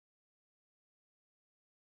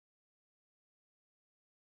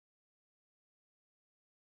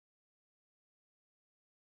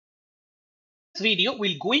video,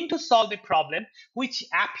 we're going to solve a problem which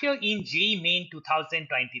appeared in JEE Main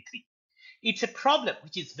 2023. It's a problem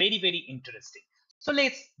which is very, very interesting. So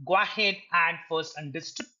let's go ahead and first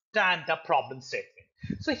understand the problem statement.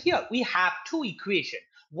 So here we have two equations.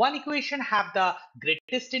 One equation have the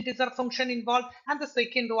greatest integer function involved, and the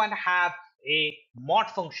second one have a mod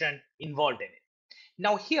function involved in it.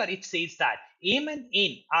 Now here it says that m and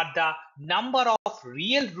n are the number of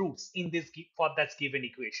real roots in this for that given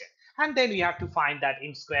equation, and then we have to find that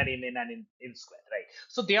m square, n and n square, right?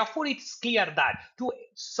 So therefore it's clear that to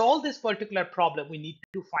solve this particular problem we need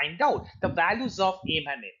to find out the values of m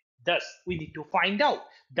and n. Thus we need to find out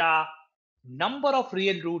the number of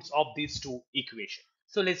real roots of these two equations.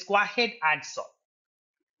 So let's go ahead and solve.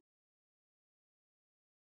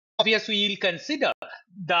 Obviously we'll consider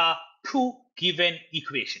the two given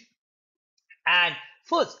equation, and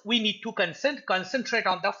first we need to concentrate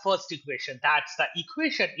on the first equation. That's the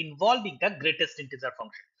equation involving the greatest integer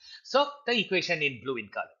function. So the equation in blue in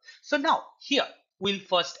color. So now here we'll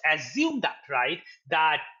first assume that, right,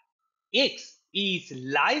 that x is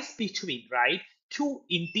lies between, right, two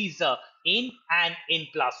integer n and n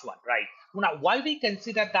plus 1, right? Now why we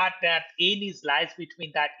consider that n is lies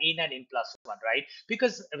between that n and n plus 1, right?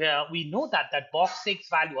 Because we know that box x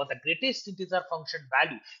value or the greatest integer function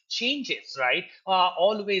value changes, right,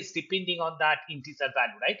 always depending on that integer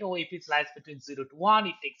value, right? Or if it lies between 0 to 1,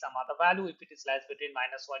 it takes some other value. If it is lies between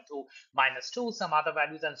 -1 to -2, some other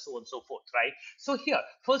values, and so on and so forth, right? So here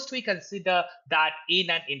first we consider that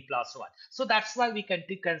n and n plus 1. So that's why we can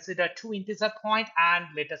consider two integer point, and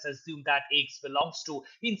let us assume that x belongs to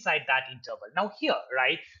inside that interval. Now here,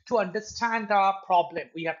 right, to understand the problem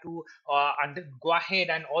we have to go ahead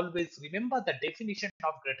and always remember the definition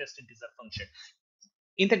of greatest integer function.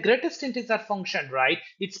 In the greatest integer function, right,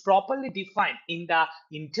 it's properly defined in the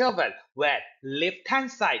interval where left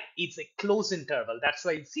hand side is a closed interval. That's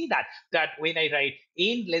why you see that when I write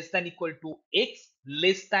n less than equal to x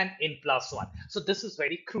less than n plus 1. So this is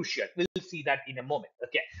very crucial. We'll see that in a moment.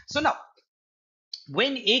 Okay, so now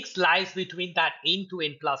when x lies between that n to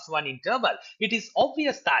n plus 1 interval, it is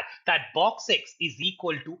obvious that box x is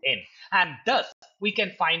equal to n, and thus we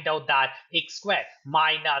can find out that x squared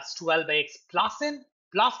minus 12x plus n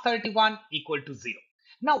plus 31 equal to 0.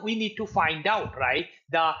 Now we need to find out, right,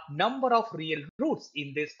 the number of real roots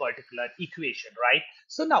in this particular equation, right?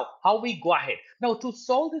 So now how we go ahead? Now to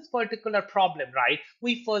solve this particular problem, right,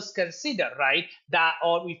 we first consider, right, that,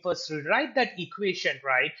 or we first rewrite that equation,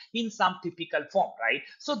 right, in some typical form, right?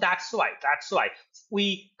 So that's why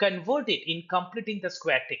we convert it in completing the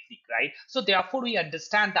square technique, right? So therefore we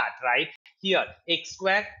understand that, right, here x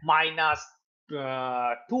squared minus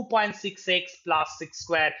 2.6x plus 6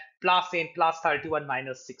 square plus n plus 31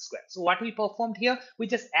 minus 6 square. So what we performed here, we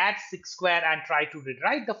just add 6 square and try to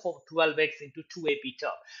rewrite the 12x into 2ab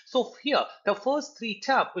term. So here the first three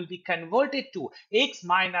term will be converted to x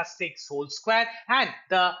minus 6 whole square, and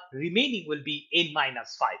the remaining will be n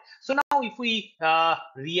minus 5. So now if we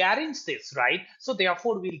rearrange this, right, so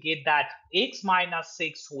therefore we'll get that x minus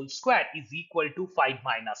 6 whole square is equal to 5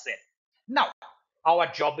 minus n. Now our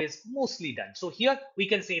job is mostly done. So here we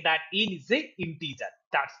can say that n is a integer.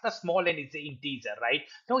 That's the small n is a integer, right?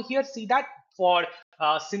 Now here see that for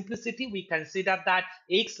simplicity we consider that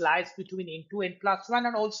x lies between n to n plus 1,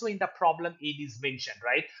 and also in the problem n is mentioned,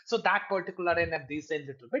 right? So that particular n and this n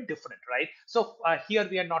little bit different, right? So here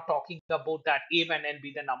we are not talking about that m and n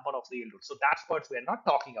be the number of real roots. So that's what we are not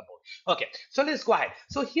talking about. Okay, so let's go ahead.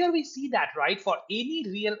 So here we see that, right, for any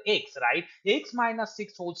real x, right, x minus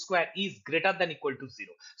 6 whole square is greater than equal to 0.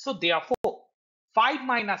 So therefore 5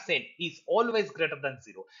 minus n is always greater than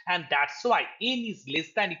 0, and that's why n is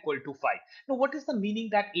less than equal to 5. Now what is the meaning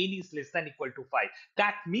that n is less than equal to 5?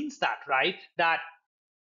 That means that, right, that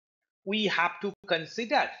we have to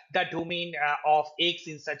consider the domain of x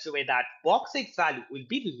in such a way that box x value will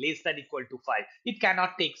be less than equal to 5. It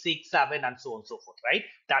cannot take 6, 7, and so on and so forth, right?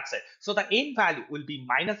 That's it. So the n value will be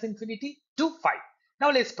minus infinity to 5.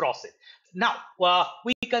 Now let's proceed. Now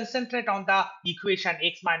we concentrate on the equation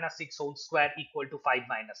x minus 6 whole square equal to 5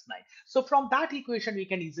 minus 9. So from that equation we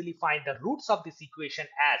can easily find the roots of this equation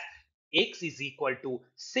as x is equal to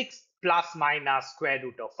 6 plus minus square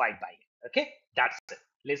root of 5 by n. Okay, that's it.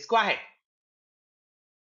 Let's go ahead.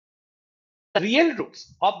 The real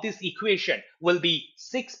roots of this equation will be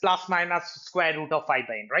 6 plus minus square root of 5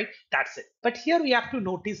 by n, right? That's it. But here we have to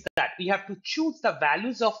notice that we have to choose the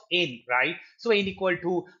values of n, right? So n equal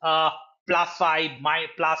to +5,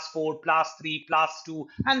 +4, +3, +2,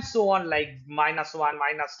 and so on, like -1, -2,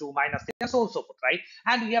 -3, and so on and so forth, right?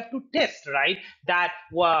 And we have to test, right, that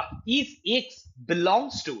is x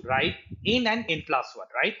belongs to, right, n and n+1,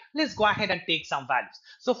 right? Let's go ahead and take some values.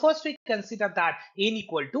 So first we consider that n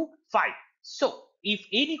equal to 5. So if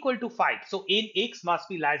n equal to 5, so nx must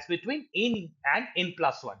be lies between n and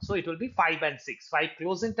n+1. So it will be 5 and 6. 5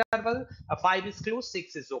 close interval, 5 is closed,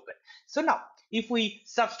 6 is open. So now, if we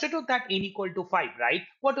substitute that n equal to 5, right,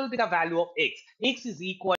 what will be the value of x? X is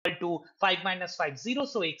equal to 5 minus 5, 0,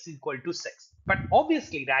 so x is equal to 6. But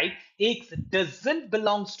obviously, right, x doesn't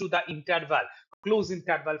belongs to the interval, close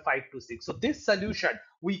interval 5 to 6. So this solution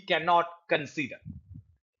we cannot consider.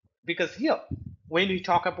 Because here, when we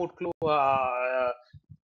talk about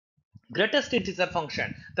greatest integer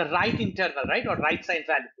function, the right interval, right, or right sign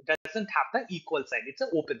value doesn't have the equal sign. It's an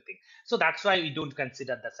open thing. So that's why we don't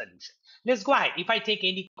consider the solution. Let's go ahead. If I take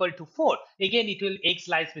n equal to 4, again, it will x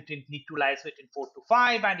lies between, need to lies between 4 to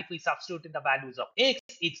 5. And if we substitute in the values of x,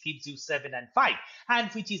 it gives you 7 and 5,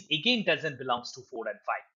 and which is again doesn't belongs to 4 and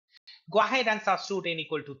 5. Go ahead and substitute n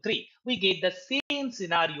equal to 3. We get the same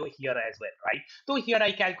scenario here as well, right? So here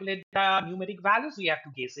I calculate the numeric values. We have to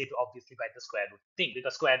guess it obviously by the square root thing,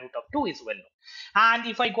 because square root of 2 is well known. And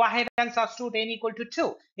if I go ahead and substitute n equal to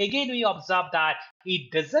 2, again we observe that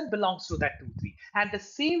it doesn't belongs to that 2, 3. And the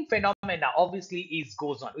same phenomena obviously is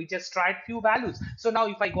goes on. We just tried few values. So now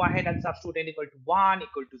if I go ahead and substitute n equal to 1,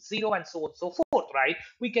 equal to 0, and so on and so forth, right?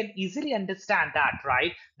 We can easily understand that,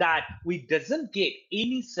 right? That we doesn't get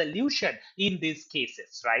any solution in these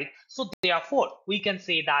cases, right? So therefore, we can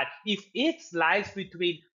say that if x lies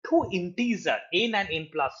between two integer n and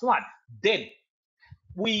n+1, then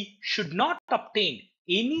we should not obtain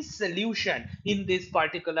any solution in this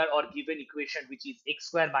particular or given equation, which is x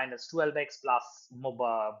square minus 12x plus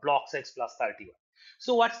blocks x plus 31.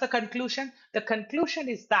 So what's the conclusion? The conclusion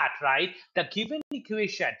is that, right, the given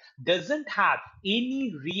equation doesn't have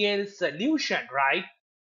any real solution, right?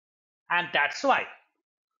 And that's why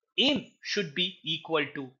m should be equal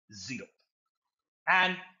to 0.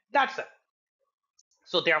 And that's it.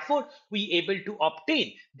 So therefore, we able to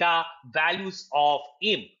obtain the values of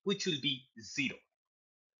m, which will be 0.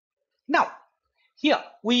 Now, here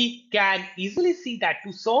we can easily see that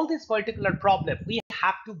to solve this particular problem, we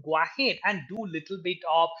have to go ahead and do little bit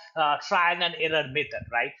of trial and error method,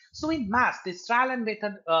 right? So in math, this trial and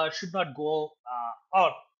method should not go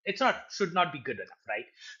or it's not should not be good enough, right?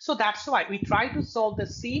 So that's why we try to solve the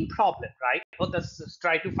same problem, right? Or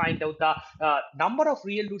try to find out the number of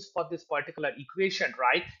real roots for this particular equation,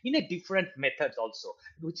 right, in a different methods also,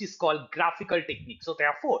 which is called graphical technique. So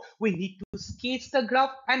therefore, we need to sketch the graph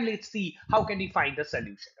and let's see how can we find the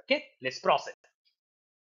solution. Okay, let's process.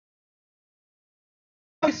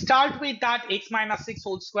 We start with that x minus 6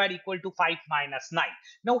 whole square equal to 5 minus 9.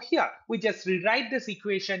 Now here we just rewrite this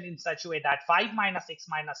equation in such a way that 5 minus x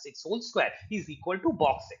minus 6 whole square is equal to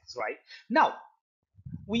box x, right? Now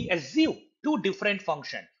we assume two different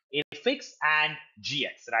functions, fx and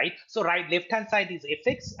gx, right? So left hand side is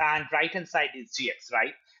fx and right hand side is gx,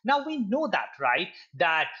 right? Now we know that, right,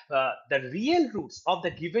 that the real roots of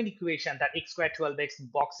the given equation, that x squared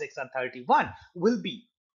 12x box x and 31, will be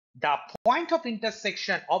the point of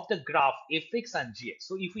intersection of the graph fx and gx.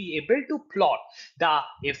 So if we able to plot the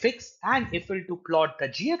fx and able to plot the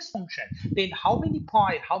gx function, then how many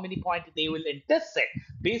point they will intersect,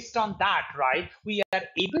 based on that, right, we are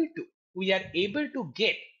able to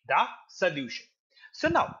get the solution. So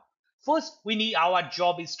now first we need, our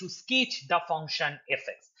job is to sketch the function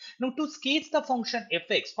fx. Now to sketch the function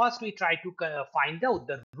fx, first we try to find out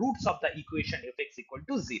the roots of the equation fx equal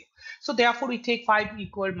to 0. So therefore we take 5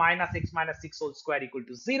 equal minus x minus 6 whole square equal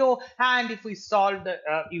to 0, and if we solve the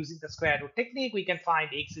using the square root technique, we can find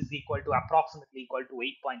x is equal to approximately equal to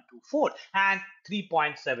 8.24 and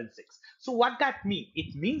 3.76. So what that means?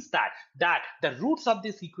 It means that the roots of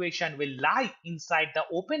this equation will lie inside the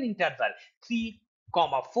open interval 3,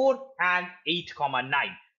 4 and 8, 9.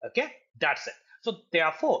 Okay, that's it. So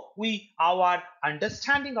therefore, our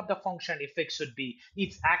understanding of the function fx should be,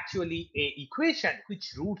 it's actually a equation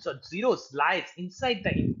which roots or zeros lies inside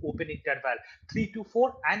the open interval 3 to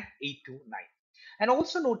 4 and 8 to 9. And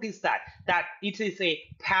also notice that it is a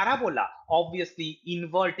parabola, obviously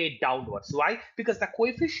inverted downwards. Why? Because the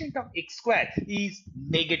coefficient of x squared is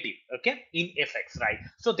negative, okay, in fx, right?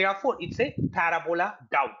 So therefore, it's a parabola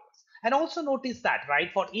downwards. And also notice that, right,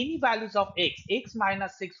 for any values of x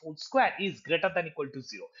minus 6 whole square is greater than equal to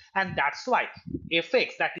 0. And that's why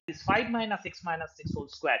fx, that is 5 minus x minus 6 whole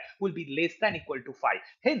square, will be less than equal to 5.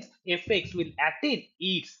 Hence, fx will attain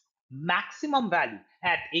its maximum value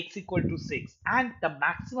at x equal to 6, and the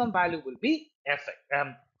maximum value will be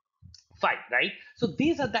 5, right? So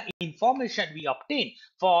these are the information we obtain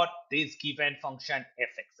for this given function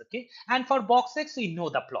fx, okay? And for box x, we know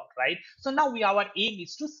the plot, right? So now our aim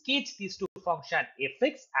is to sketch these two functions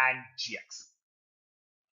fx and gx.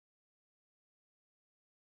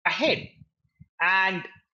 Ahead and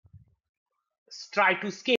try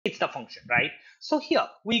to sketch the function, right? So here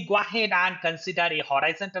we go ahead and consider a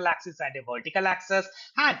horizontal axis and a vertical axis,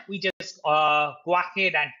 and we just go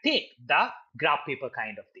ahead and take the graph paper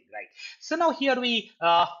kind of thing, right? So now here we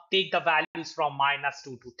take the values from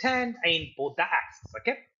 -2 to 10 in both the axes,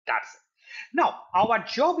 okay? That's it. Now our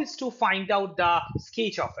job is to find out the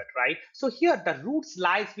sketch of it, right? So here the roots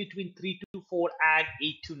lies between 3 to 4 and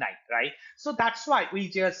 8 to 9, right? So that's why we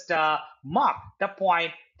just mark the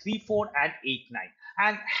point 3, 4, and 8, 9.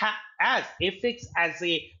 And as fx as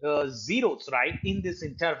a zeros, right, in this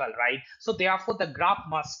interval, right? So therefore the graph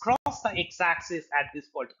must cross the x-axis at this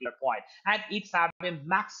particular point, and it's having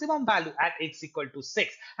maximum value at x equal to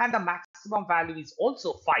 6, and the maximum value is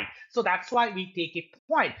also 5. So that's why we take a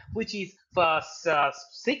point which is first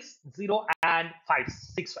 6, 0, and 5,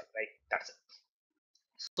 6, 5, right? That's it.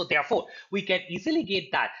 So therefore, we can easily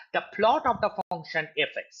get that the plot of the function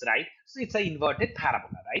fx, right? So it's an inverted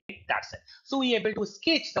parabola, right? That's it. So we are able to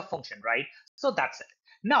sketch the function, right? So that's it.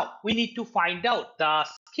 Now we need to find out the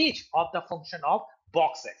sketch of the function of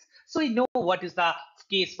box x. So we know what is the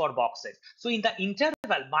case for box x. So in the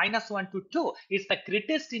interval -1 to 2 is the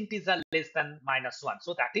greatest integer less than -1.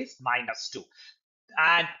 So that is -2.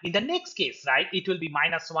 And in the next case, right, it will be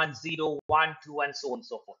 -1, 0, 1, 2, and so on and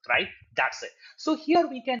so forth, right? That's it. So here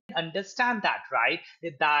we can understand that, right,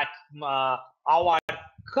 that our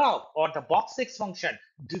curve or the box x function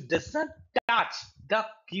doesn't touch the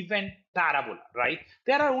given parabola, right?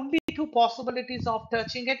 There are only two possibilities of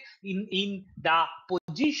touching it in the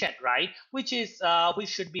position, right, which is which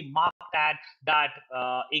should be marked at that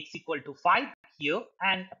x equal to 5 here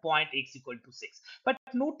and point x equal to 6. But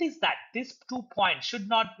notice that these 2 points should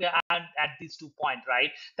not be at these 2 points,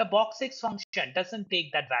 right? The box x function doesn't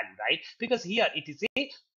take that value, right? Because here it is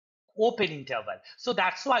a open interval. So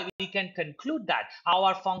that's why we can conclude that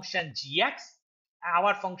our function gx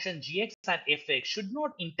and fx should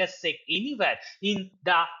not intersect anywhere in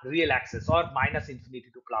the real axis or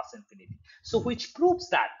 -infinity to +infinity. So which proves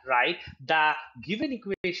that, right, the given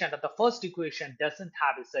equation or the first equation doesn't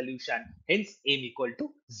have a solution, hence m equal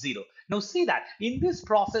to 0. Now see that in this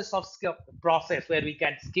process where we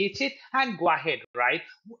can sketch it and go ahead, right,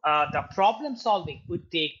 the problem solving would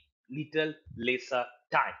take little lesser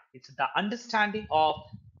time. It's the understanding of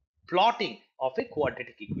plotting of a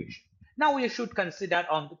quadratic equation. Now we should concentrate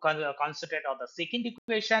on the second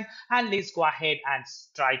equation, and let's go ahead and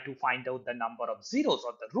try to find out the number of zeros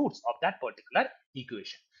or the roots of that particular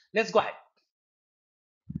equation. Let's go ahead.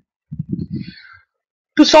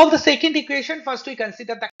 To solve the second equation, first we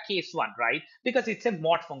consider the case 1, right? Because it's a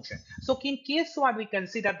mod function. So in case 1, we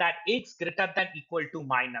consider that x greater than equal to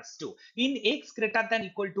 -2. In x greater than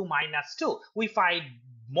equal to -2, we find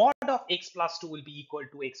mod of x plus 2 will be equal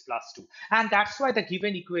to x plus 2. And that's why the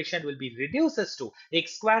given equation will be reduces to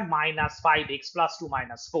x squared minus 5x plus 2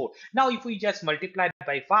 minus 4. Now if we just multiply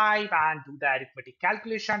by 5 and do the arithmetic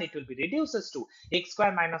calculation, it will be reduces to x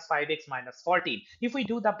squared minus 5x minus 14. If we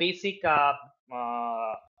do the basic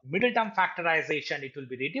middle term factorization, it will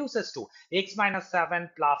be reduces to x minus 7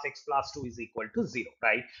 plus x plus 2 is equal to 0,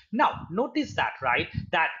 right? Now notice that, right,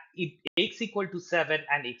 that x equal to 7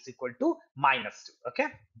 and x equal to -2, okay?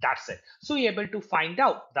 That's it. So we're able to find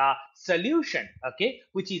out the solution, okay,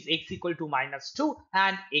 which is x equal to -2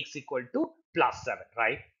 and x equal to +7,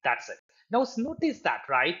 right? That's it. Now notice that,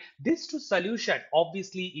 right, this two solution,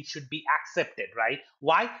 obviously it should be accepted, right?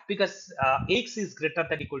 Why? Because x is greater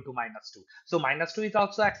than equal to -2. So -2 is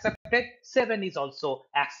also accepted, 7 is also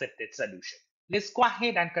accepted solution. Let's go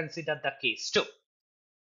ahead and consider the case 2.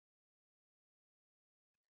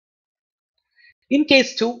 In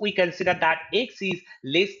case 2, we consider that x is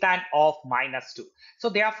less than of -2. So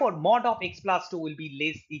therefore, mod of x plus 2 will be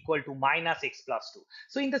less equal to minus x plus 2.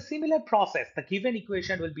 So in the similar process, the given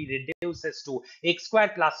equation will be reduces to x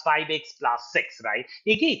squared plus 5x plus 6, right?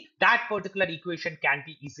 Again, that particular equation can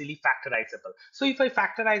be easily factorizable. So if I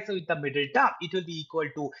factorize with the middle term, it will be equal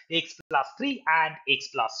to x plus 3 and x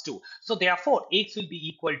plus 2. So therefore, x will be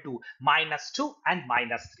equal to -2 and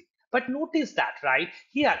 -3. But notice that, right?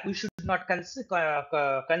 Here we should not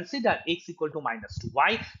consider x equal to -2.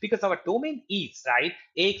 Why? Because our domain is, right,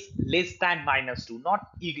 x less than -2, not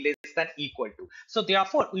less than equal to. So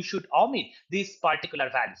therefore, we should omit these particular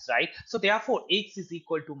values, right? So therefore, x is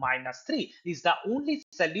equal to -3 is the only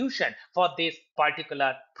solution for this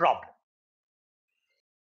particular problem.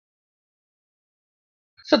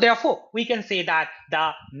 So therefore, we can say that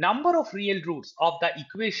the number of real roots of the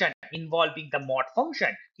equation involving the mod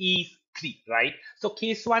function is 3, right? So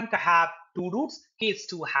case 1 have 2 roots, case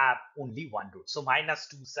 2 have only 1 root. So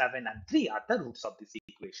 -2, 7, and 3 are the roots of this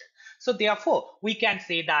equation. So therefore, we can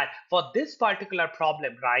say that for this particular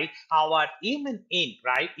problem, right, our m and n,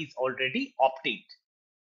 right, is already obtained.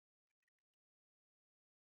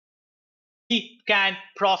 We can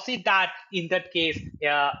proceed that in that case,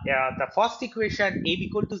 the first equation m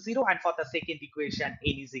equal to 0, and for the second equation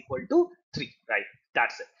n is equal to 3, right?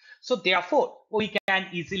 That's it. So therefore, we can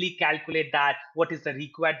easily calculate that what is the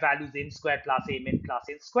required values n square plus mn plus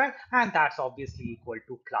n square, and that's obviously equal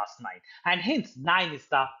to +9. And hence 9 is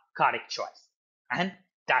the correct choice. And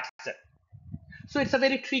that's it. So it's a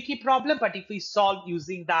very tricky problem, but if we solve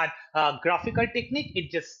using that graphical technique,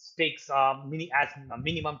 it just takes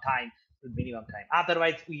minimum time.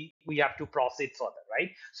 Otherwise, we have to proceed further,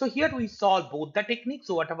 right? So here we solve both the techniques.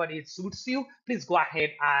 So whatever it suits you, please go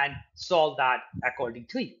ahead and solve that according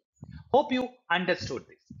to you. Hope you understood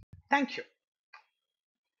this. Thank you.